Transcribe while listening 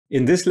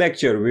In this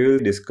lecture, we will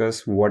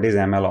discuss what is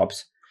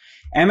MLOps.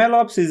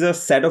 MLOps is a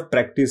set of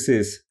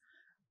practices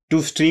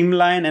to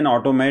streamline and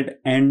automate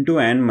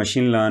end-to-end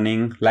machine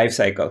learning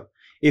lifecycle.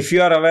 If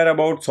you are aware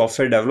about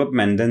software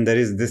development, then there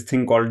is this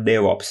thing called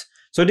DevOps.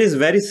 So it is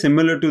very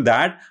similar to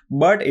that,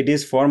 but it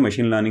is for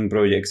machine learning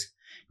projects.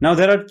 Now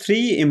there are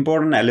three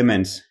important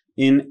elements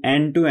in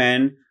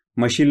end-to-end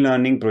machine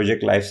learning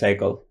project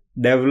lifecycle: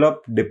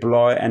 develop,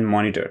 deploy, and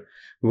monitor.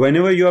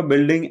 Whenever you are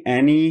building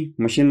any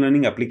machine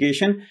learning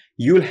application,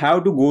 you'll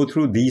have to go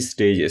through these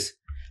stages.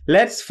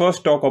 Let's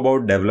first talk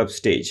about develop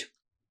stage.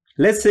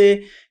 Let's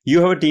say you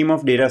have a team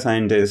of data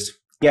scientists,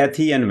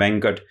 Kathy and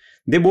Venkat.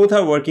 They both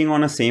are working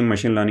on a same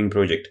machine learning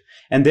project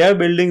and they are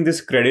building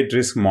this credit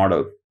risk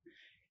model.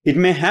 It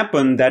may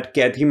happen that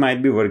Kathy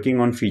might be working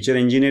on feature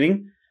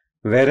engineering,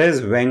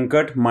 whereas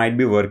Venkat might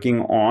be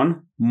working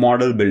on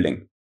model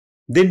building.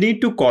 They need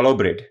to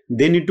collaborate.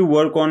 They need to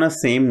work on a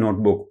same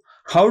notebook.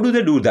 How do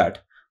they do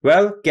that?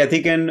 Well,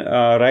 Kathy can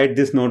write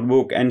this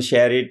notebook and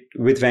share it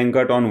with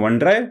Venkat on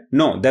OneDrive.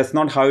 No, that's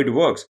not how it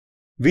works.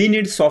 We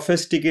need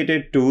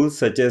sophisticated tools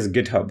such as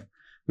GitHub,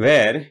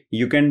 where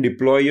you can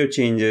deploy your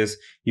changes,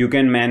 you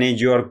can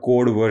manage your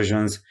code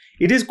versions.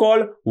 It is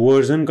called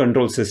version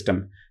control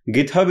system.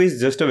 GitHub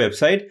is just a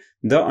website.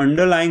 The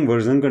underlying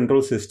version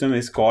control system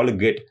is called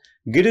Git.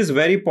 Git is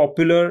very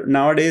popular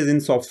nowadays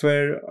in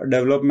software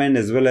development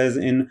as well as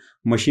in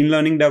machine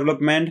learning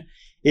development.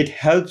 It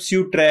helps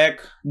you track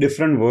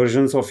different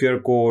versions of your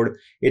code.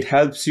 It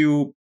helps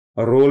you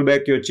roll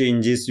back your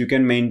changes. You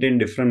can maintain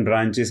different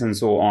branches and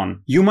so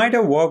on. You might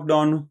have worked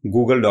on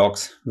Google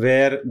Docs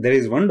where there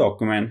is one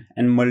document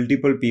and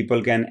multiple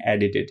people can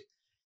edit it.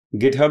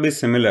 GitHub is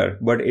similar,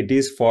 but it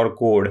is for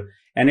code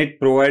and it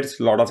provides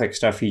a lot of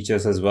extra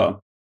features as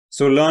well.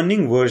 So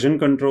learning version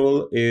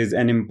control is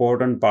an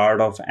important part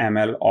of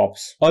ML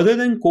ops. Other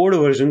than code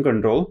version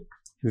control,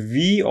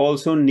 we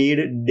also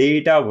need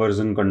data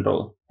version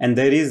control. And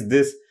there is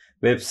this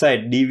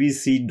website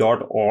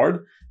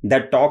dvc.org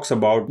that talks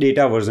about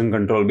data version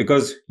control,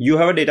 because you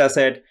have a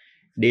dataset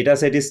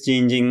is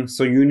changing.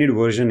 So you need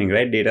versioning,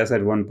 right?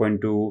 Dataset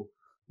 1.2,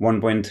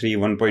 1.3,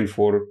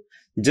 1.4.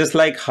 Just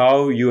like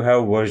how you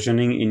have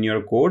versioning in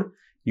your code,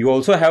 you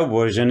also have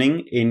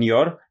versioning in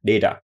your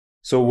data.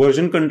 So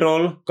version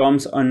control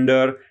comes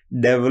under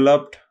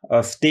developed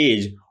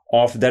stage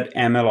of that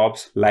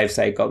MLOps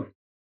lifecycle.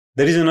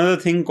 There is another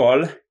thing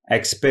called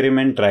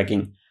experiment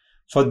tracking.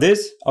 For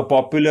this, a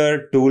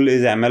popular tool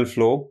is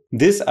MLflow.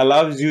 This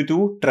allows you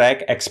to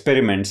track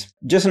experiments.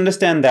 Just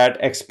understand that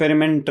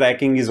experiment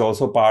tracking is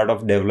also part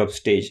of develop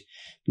stage.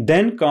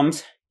 Then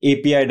comes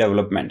API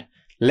development.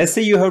 Let's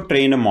say you have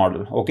trained a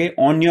model, okay,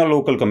 on your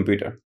local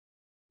computer.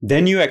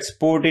 Then you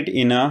export it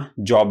in a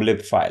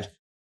joblib file.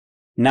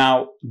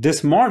 Now,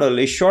 this model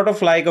is sort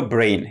of like a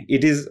brain.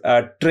 It is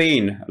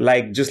trained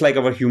just like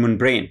our human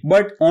brain.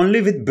 But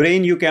only with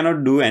brain you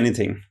cannot do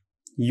anything.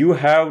 You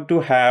have to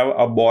have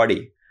a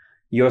body,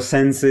 your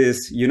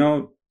senses,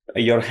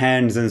 your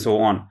hands and so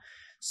on.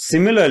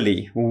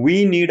 Similarly,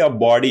 we need a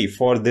body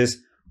for this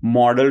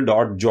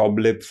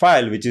model.joblib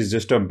file, which is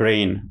just a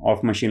brain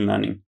of machine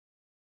learning.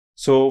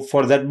 So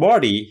for that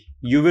body,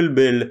 you will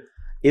build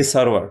a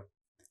server.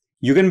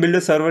 You can build a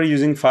server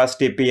using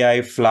Fast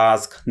API,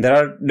 Flask. There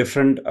are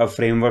different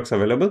frameworks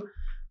available.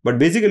 But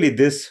basically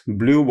this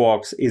blue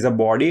box is a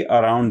body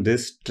around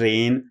this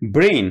train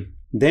brain.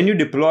 Then you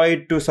deploy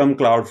it to some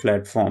cloud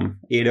platform,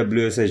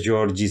 AWS,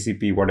 Azure,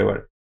 GCP,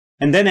 whatever.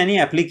 And then any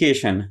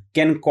application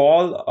can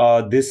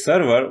call this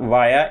server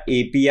via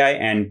API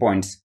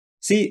endpoints.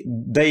 See,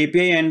 the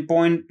API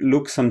endpoint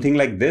looks something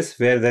like this,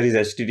 where there is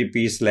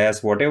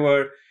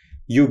HTTP/whatever.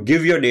 You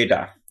give your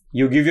data.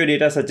 You give your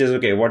data such as,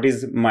 okay, what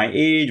is my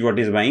age, what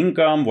is my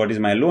income, what is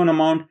my loan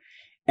amount.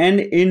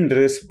 And in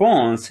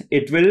response,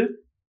 it will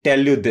tell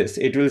you this.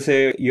 It will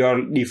say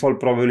your default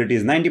probability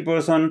is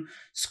 90%,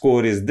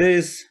 score is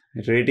this,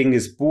 rating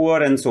is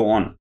poor, and so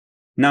on.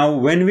 Now,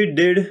 when we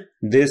did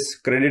this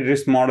credit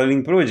risk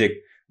modeling project,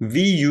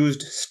 we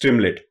used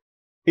Streamlit.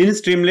 In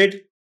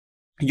Streamlit,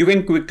 you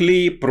can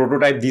quickly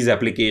prototype these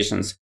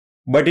applications.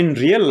 But in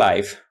real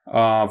life,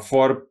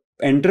 for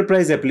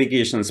enterprise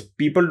applications,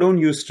 people don't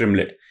use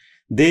Streamlit.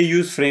 They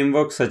use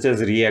frameworks such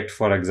as React,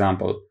 for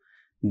example.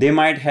 They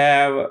might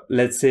have,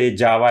 let's say,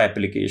 Java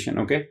application,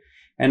 okay?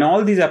 And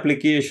all these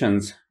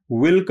applications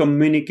will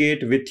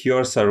communicate with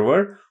your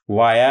server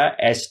via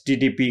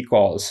HTTP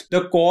calls.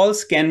 The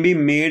calls can be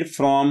made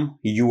from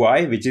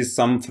UI, which is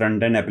some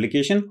front-end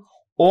application,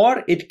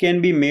 or it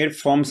can be made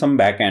from some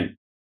backend.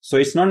 So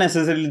it's not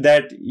necessarily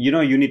that,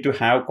 you need to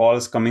have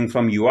calls coming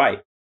from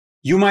UI.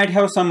 You might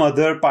have some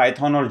other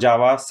Python or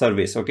Java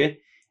service, okay?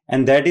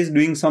 And that is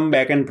doing some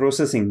backend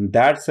processing.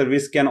 That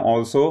service can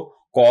also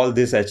call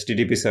this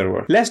HTTP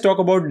server. Let's talk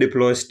about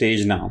deploy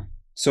stage now.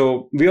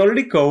 So we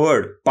already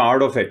covered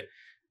part of it.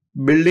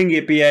 Building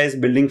APIs,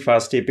 building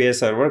Fast API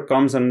server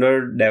comes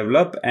under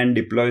develop and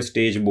deploy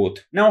stage both.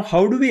 Now,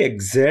 how do we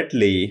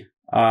exactly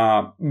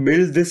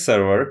build this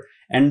server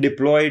and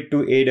deploy it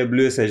to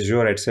AWS,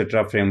 Azure,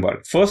 etc.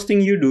 framework? First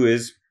thing you do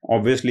is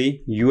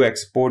obviously you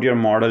export your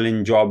model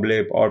in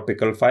joblib or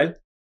pickle file.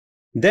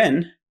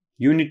 Then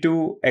you need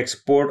to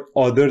export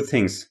other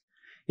things.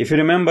 If you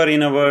remember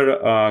in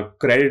our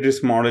credit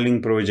risk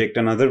modeling project,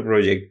 another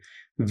project,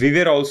 we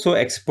were also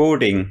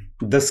exporting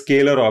the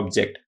scalar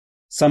object,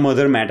 some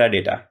other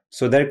metadata.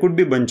 So there could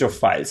be a bunch of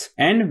files,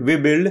 and we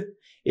build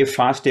a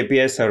fast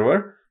API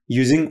server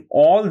using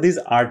all these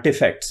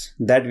artifacts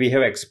that we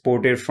have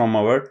exported from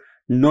our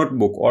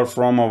notebook or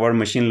from our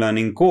machine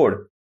learning code.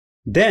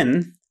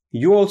 Then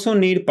you also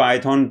need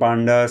Python,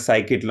 Panda,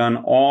 scikit-learn,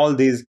 all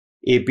these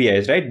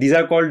APIs, right? These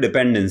are called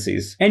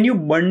dependencies. And you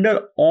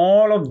bundle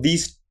all of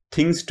these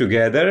things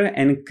together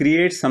and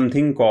create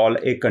something called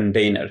a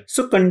container.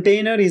 So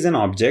container is an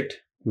object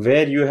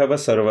where you have a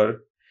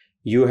server,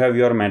 you have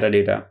your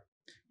metadata,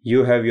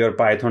 you have your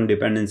Python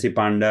dependency,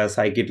 Panda,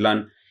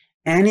 scikit-learn,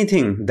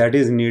 anything that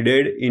is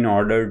needed in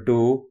order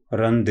to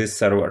run this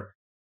server.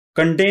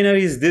 Container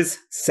is this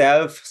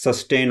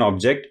self-sustained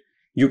object.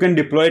 You can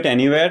deploy it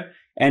anywhere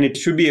and it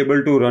should be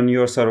able to run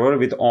your server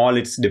with all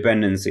its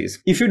dependencies.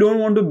 If you don't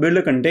want to build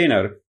a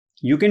container,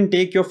 you can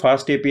take your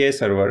fast API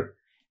server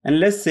and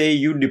let's say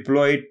you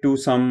deploy it to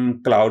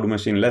some cloud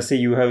machine. Let's say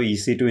you have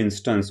EC2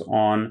 instance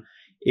on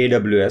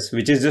AWS,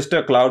 which is just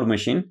a cloud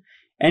machine,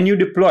 and you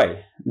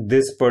deploy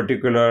this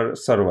particular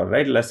server,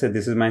 right? Let's say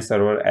this is my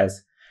server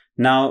S.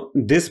 Now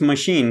this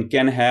machine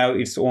can have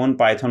its own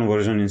Python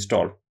version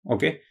installed.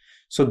 Okay,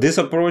 so this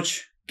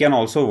approach can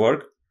also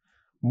work.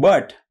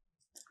 But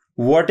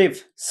what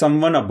if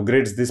someone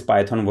upgrades this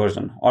Python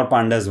version or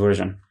Pandas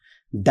version?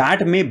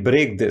 That may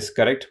break this,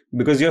 correct?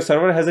 Because your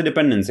server has a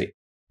dependency.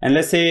 And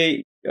let's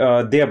say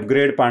they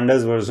upgrade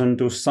Pandas version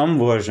to some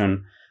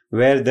version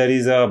where there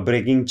is a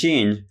breaking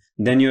change,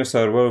 then your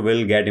server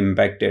will get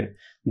impacted.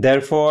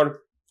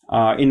 Therefore,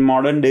 in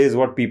modern days,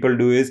 what people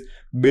do is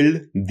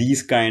build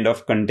these kind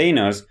of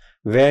containers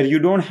where you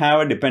don't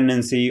have a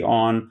dependency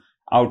on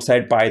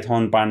outside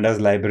Python, Pandas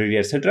library,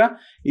 etc.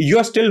 You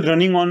are still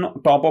running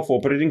on top of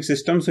operating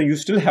system, so you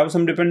still have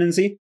some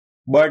dependency,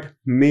 but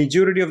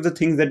majority of the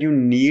things that you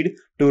need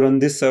to run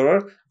this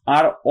server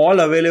are all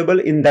available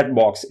in that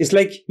box. It's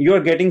like you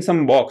are getting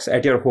some box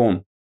at your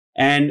home,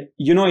 and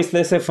you know, it's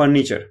let's say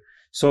furniture.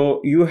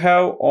 So you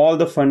have all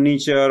the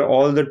furniture,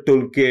 all the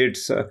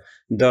toolkits,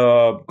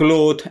 the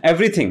cloth,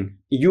 everything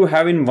you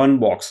have in one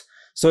box.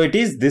 So it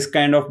is this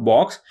kind of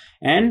box,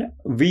 and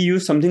we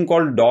use something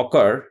called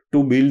Docker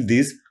to build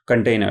these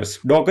containers.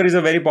 Docker is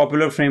a very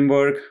popular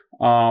framework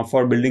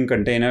for building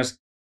containers.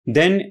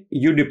 Then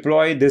you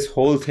deploy this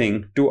whole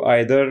thing to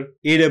either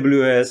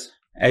AWS,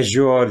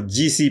 Azure,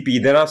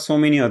 GCP. There are so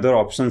many other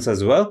options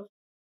as well.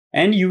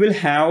 And you will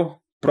have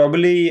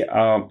probably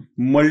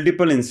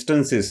multiple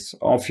instances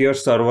of your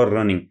server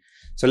running.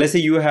 So let's say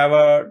you have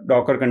a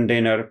Docker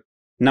container.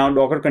 Now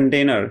Docker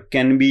container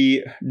can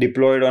be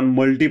deployed on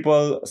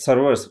multiple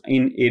servers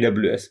in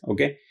AWS,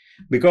 okay?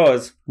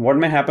 Because what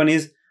may happen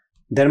is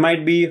there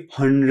might be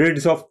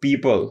hundreds of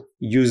people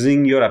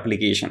using your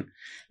application.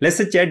 Let's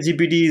say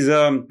ChatGPT is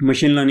a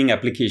machine learning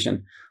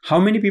application. How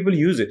many people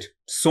use it?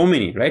 So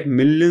many, right?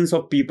 Millions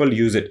of people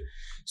use it.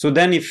 So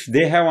then if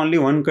they have only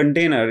one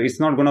container, it's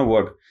not going to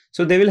work.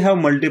 So they will have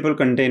multiple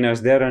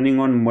containers. They are running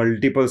on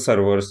multiple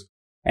servers.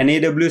 And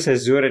AWS,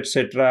 Azure,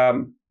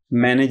 etc.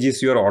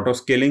 manages your auto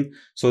scaling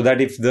so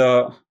that if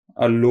the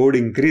load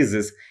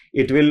increases,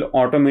 it will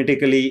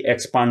automatically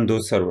expand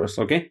those servers,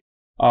 okay?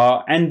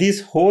 And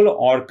this whole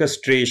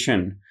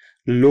orchestration,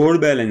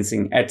 load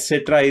balancing,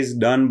 etc. is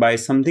done by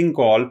something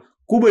called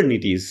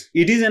Kubernetes.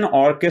 It is an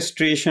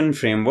orchestration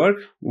framework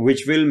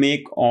which will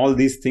make all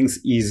these things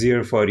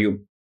easier for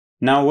you.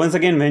 Now, once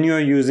again, when you are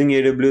using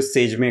AWS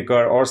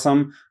SageMaker or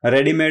some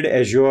ready-made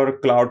Azure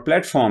cloud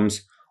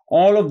platforms,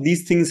 all of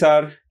these things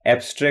are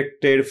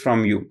abstracted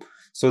from you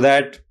so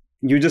that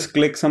you just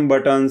click some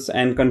buttons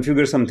and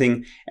configure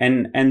something,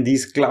 and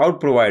these cloud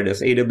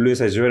providers,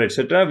 AWS, Azure,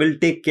 etc. will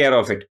take care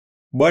of it.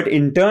 But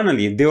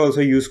internally, they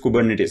also use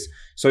Kubernetes.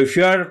 So if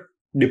you are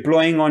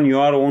deploying on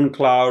your own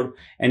cloud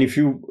and if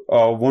you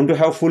want to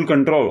have full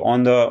control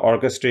on the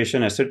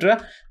orchestration,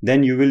 etc.,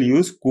 then you will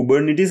use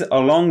Kubernetes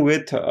along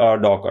with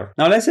Docker.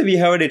 Now, let's say we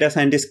have a data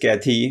scientist,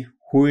 Kathy,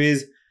 who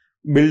is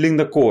building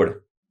the code.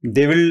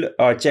 They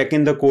will check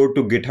in the code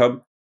to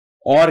GitHub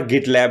or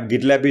GitLab.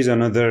 GitLab is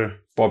another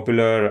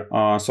popular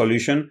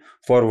solution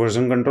for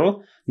version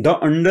control. The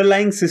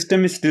underlying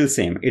system is still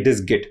same. It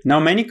is Git. Now,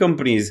 many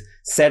companies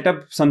set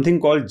up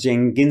something called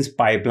Jenkins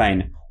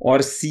pipeline or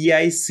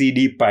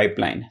CI/CD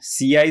pipeline.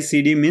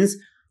 CI/CD means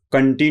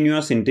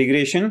continuous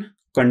integration,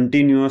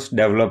 continuous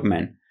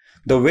development.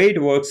 The way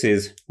it works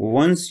is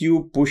once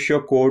you push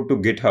your code to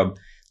GitHub,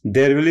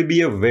 there will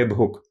be a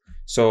webhook.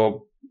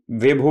 So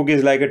webhook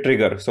is like a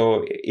trigger.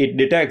 So it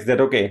detects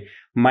that, okay,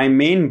 my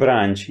main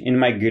branch in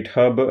my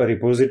GitHub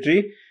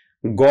repository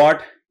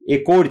got a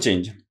code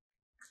change.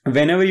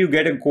 Whenever you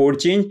get a code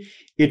change,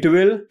 it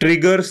will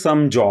trigger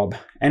some job.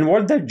 And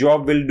what that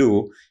job will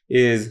do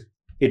is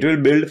it will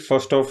build,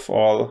 first of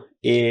all,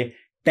 a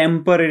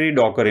temporary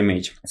Docker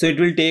image. So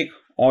it will take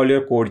all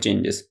your code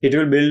changes. It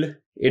will build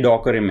a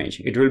Docker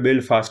image. It will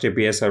build fast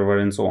API server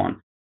and so on.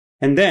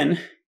 and then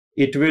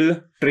it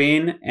will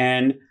train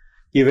and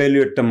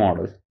evaluate the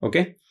model.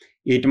 Okay,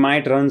 it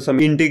might run some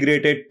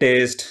integrated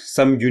test,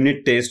 some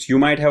unit test. You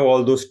might have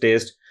all those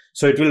tests,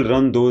 so it will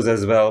run those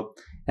as well,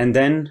 and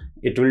then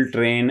it will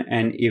train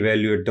and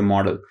evaluate the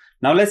model.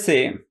 Now let's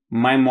say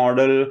my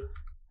model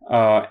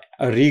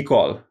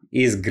recall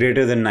is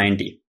greater than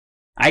 90.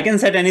 I can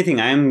set anything.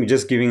 I am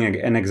just giving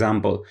an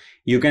example.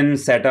 You can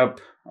set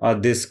up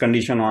this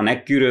condition on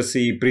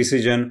accuracy,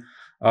 precision,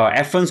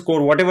 F1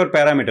 score, whatever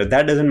parameter,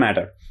 that doesn't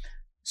matter.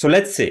 So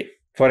let's say,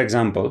 for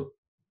example,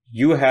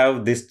 you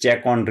have this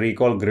check on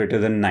recall greater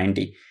than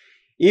 90.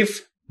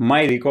 If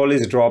my recall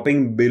is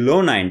dropping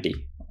below 90,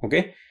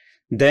 okay,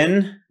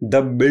 then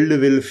the build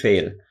will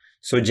fail.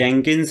 So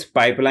Jenkins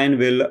pipeline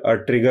will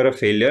trigger a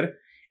failure.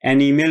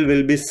 An email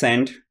will be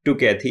sent to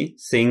Kathy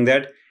saying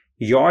that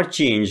your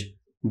change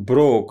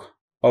broke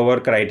our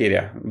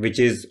criteria, which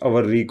is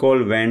our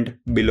recall went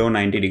below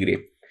 90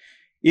 degree.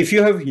 If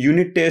you have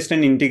unit test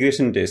and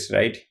integration test,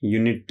 right?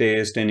 Unit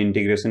test and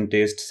integration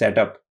test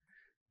setup,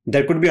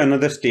 there could be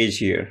another stage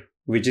here,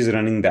 which is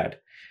running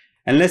that.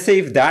 And let's say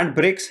if that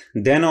breaks,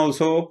 then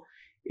also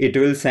it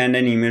will send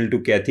an email to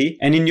Kathy,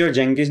 and in your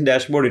Jenkins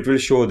dashboard, it will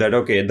show that,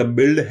 okay, the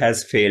build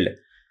has failed.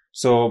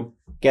 So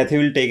Kathy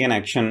will take an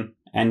action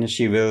and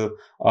she will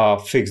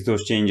fix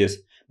those changes.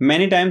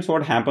 Many times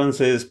what happens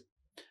is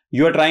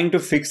you are trying to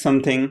fix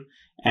something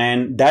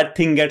and that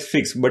thing gets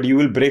fixed, but you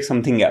will break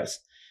something else.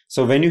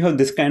 So when you have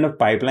this kind of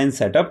pipeline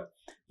setup,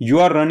 you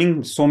are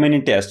running so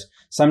many tests.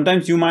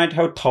 Sometimes you might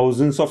have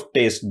thousands of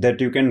tests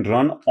that you can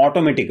run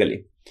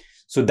automatically.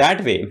 So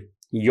that way,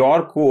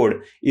 your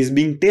code is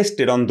being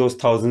tested on those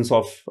thousands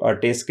of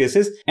test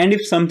cases. And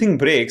if something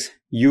breaks,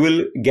 you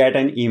will get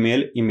an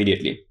email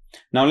immediately.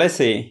 Now, let's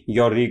say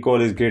your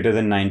recall is greater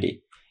than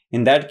 90.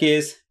 In that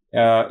case,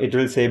 it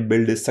will say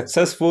build is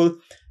successful.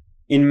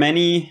 In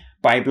many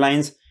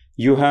pipelines,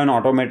 you have an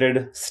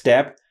automated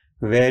step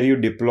where you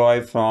deploy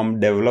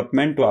from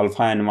development to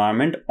alpha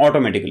environment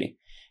automatically.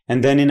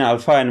 And then in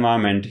alpha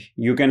environment,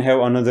 you can have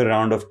another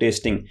round of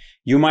testing.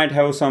 You might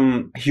have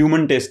some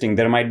human testing.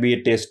 There might be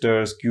a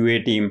testers,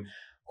 QA team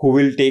who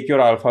will take your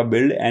alpha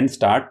build and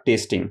start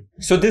testing.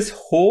 So this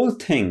whole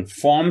thing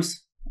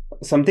forms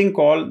something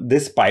called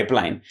this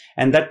pipeline.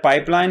 And that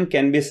pipeline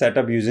can be set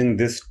up using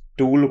this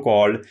tool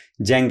called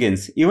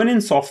Jenkins. Even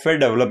in software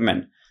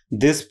development,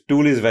 this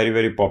tool is very,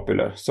 very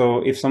popular.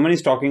 So if someone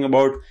is talking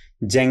about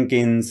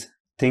Jenkins,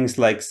 things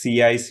like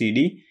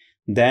CI/CD,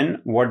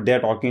 then what they're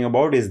talking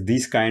about is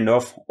this kind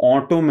of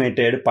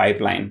automated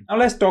pipeline. Now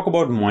let's talk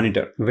about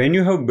monitor. When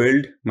you have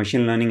built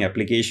machine learning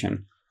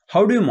application,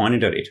 how do you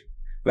monitor it?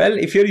 Well,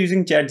 if you're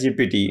using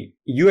ChatGPT,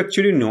 you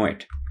actually know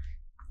it.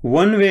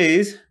 One way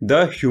is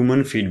the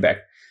human feedback.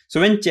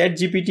 So when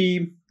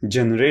ChatGPT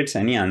generates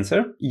any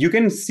answer, you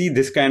can see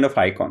this kind of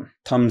icon,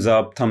 thumbs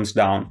up, thumbs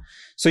down.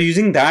 So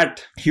using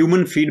that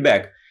human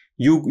feedback,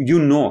 you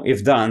know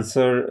if the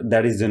answer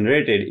that is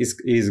generated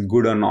is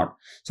good or not.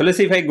 So let's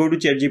say if I go to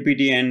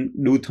ChatGPT and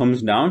do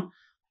thumbs down,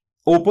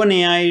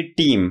 OpenAI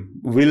team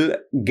will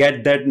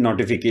get that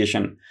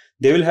notification.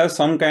 They will have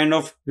some kind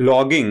of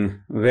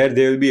logging where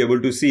they will be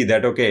able to see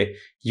that, okay,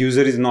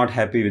 user is not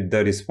happy with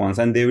the response,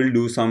 and they will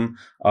do some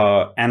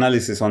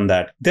analysis on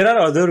that. There are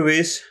other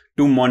ways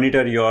to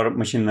monitor your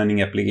machine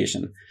learning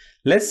application.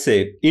 Let's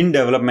say in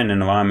development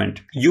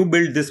environment, you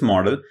build this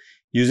model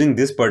using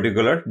this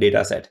particular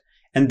data set.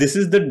 And this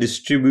is the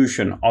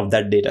distribution of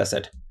that data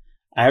set.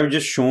 I have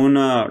just shown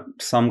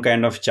some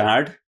kind of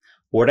chart.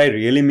 What I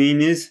really mean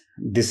is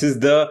this is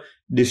the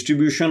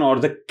distribution or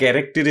the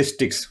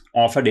characteristics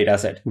of a data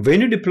set.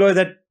 When you deploy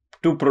that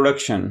to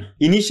production,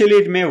 initially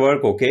it may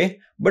work okay,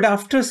 but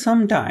after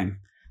some time,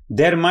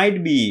 there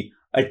might be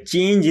a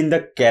change in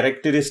the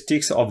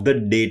characteristics of the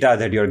data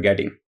that you're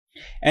getting.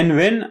 And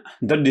when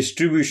the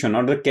distribution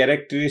or the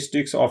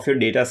characteristics of your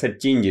data set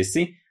changes,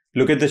 see,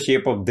 look at the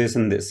shape of this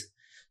and this.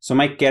 So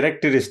my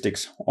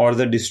characteristics or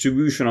the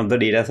distribution of the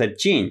data set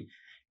change.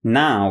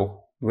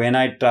 Now, when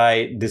I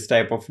try this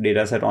type of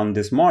data set on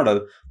this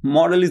model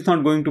is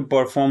not going to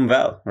perform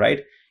well,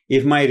 right?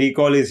 If my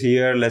recall is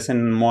here less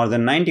than more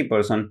than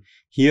 90%,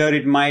 here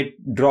it might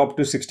drop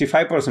to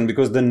 65%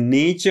 because the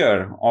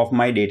nature of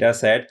my data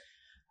set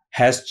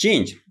has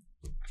changed.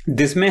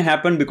 This may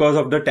happen because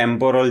of the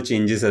temporal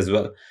changes as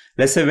well.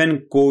 Let's say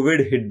when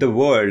COVID hit the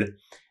world,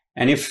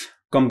 and if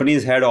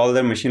companies had all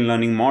their machine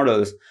learning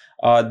models,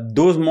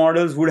 those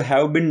models would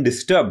have been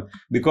disturbed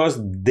because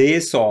they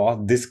saw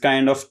this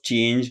kind of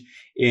change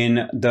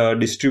in the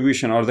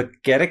distribution or the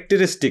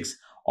characteristics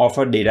of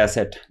a data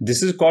set.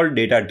 This is called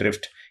data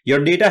drift.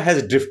 Your data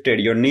has drifted.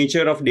 Your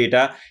nature of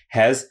data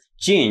has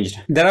changed.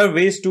 There are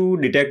ways to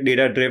detect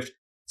data drift,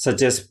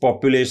 such as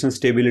population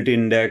stability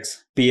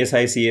index,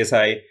 PSI,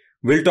 CSI.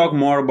 We'll talk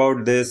more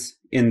about this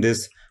in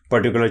this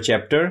particular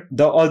chapter.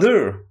 The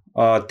other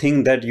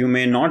thing that you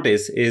may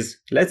notice is,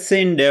 let's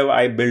say in dev,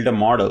 I built a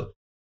model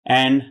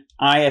and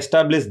I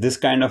establish this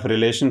kind of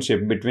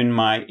relationship between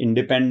my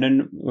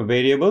independent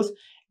variables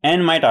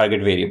and my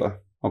target variable.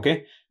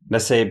 Okay,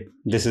 let's say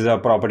this is a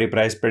property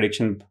price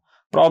prediction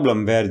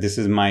problem where this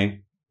is my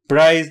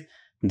price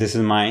This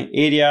is my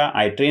area.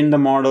 I train the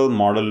model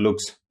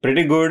looks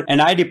pretty good,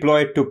 and I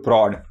deploy it to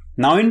prod.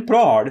 Now in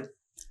prod,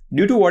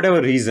 due to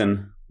whatever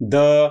reason,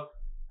 the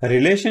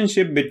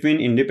relationship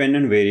between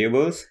independent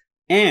variables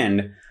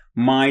and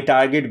my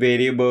target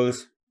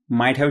variables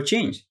might have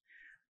changed.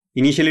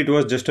 Initially, it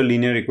was just a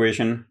linear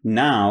equation.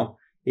 Now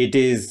it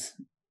is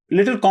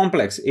little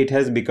complex. It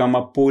has become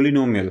a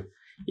polynomial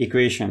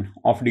equation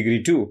of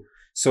degree 2.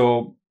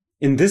 So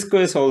in this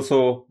case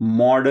also,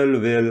 model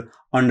will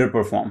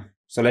underperform.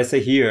 So let's say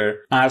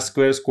here R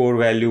square score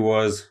value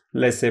was,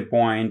 let's say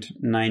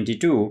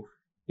 0.92.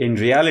 In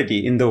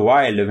reality, in the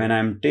wild, when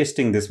I'm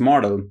testing this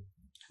model,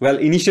 well,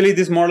 initially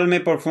this model may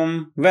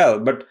perform well,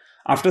 but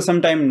after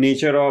some time,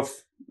 nature of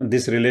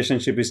this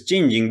relationship is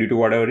changing due to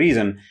whatever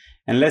reason.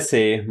 And let's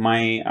say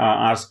my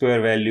R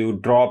square value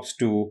drops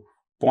to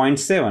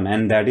 0.7,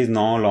 and that is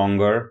no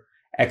longer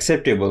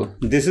acceptable.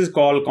 This is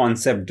called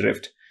concept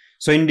drift.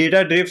 So in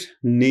data drift,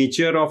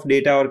 nature of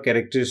data or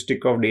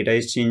characteristic of data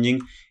is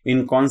changing.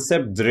 In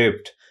concept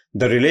drift,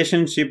 the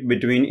relationship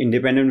between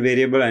independent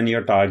variable and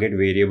your target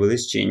variable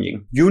is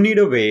changing. You need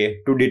a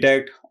way to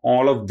detect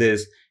all of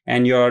this,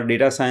 and your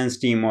data science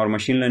team or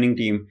machine learning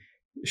team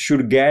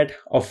should get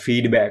a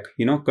feedback,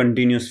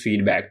 continuous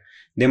feedback.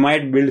 They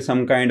might build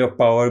some kind of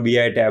Power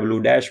BI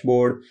Tableau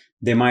dashboard.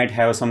 They might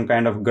have some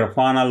kind of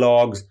Grafana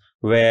logs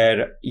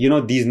where,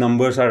 these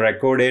numbers are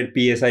recorded,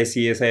 PSI,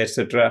 CSI,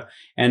 etc.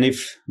 And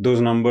if those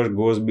numbers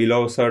goes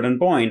below a certain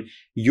point,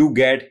 you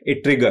get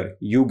a trigger,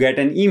 you get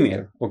an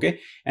email, okay?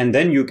 And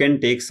then you can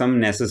take some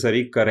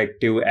necessary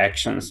corrective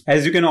actions.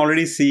 As you can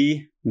already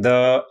see,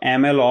 the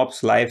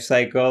MLOps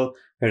lifecycle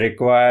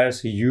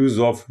requires use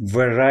of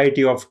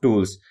variety of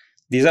tools.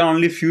 These are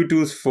only few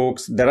tools,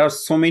 folks. There are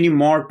so many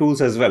more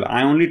tools as well.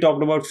 I only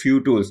talked about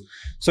few tools.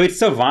 So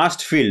it's a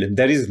vast field.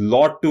 There is a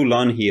lot to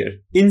learn here.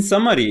 In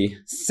summary,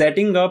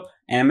 setting up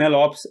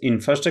MLOps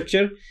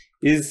infrastructure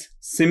is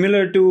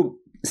similar to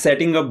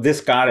setting up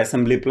this car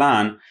assembly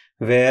plan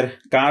where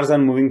cars are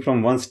moving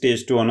from one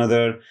stage to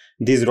another.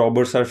 These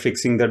robots are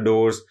fixing the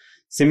doors.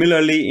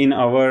 Similarly, in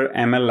our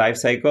ML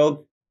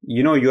lifecycle,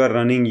 you are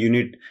running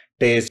unit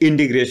test,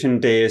 integration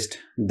test,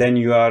 then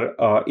you are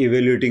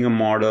evaluating a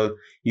model,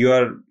 you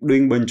are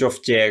doing bunch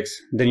of checks,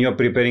 then you are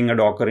preparing a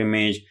Docker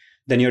image,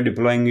 then you're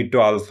deploying it to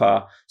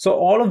alpha. So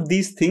all of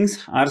these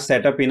things are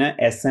set up in an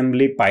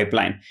assembly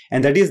pipeline,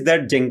 and that is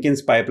that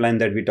Jenkins pipeline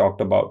that we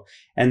talked about.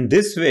 And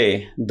this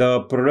way,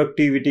 the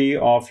productivity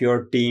of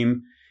your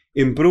team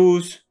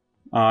improves,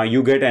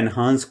 you get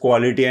enhanced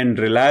quality and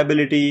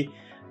reliability,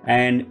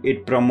 and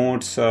it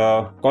promotes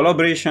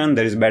collaboration.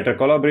 There is better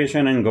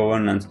collaboration and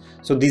governance.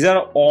 So these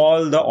are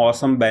all the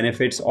awesome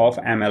benefits of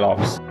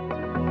MLOps.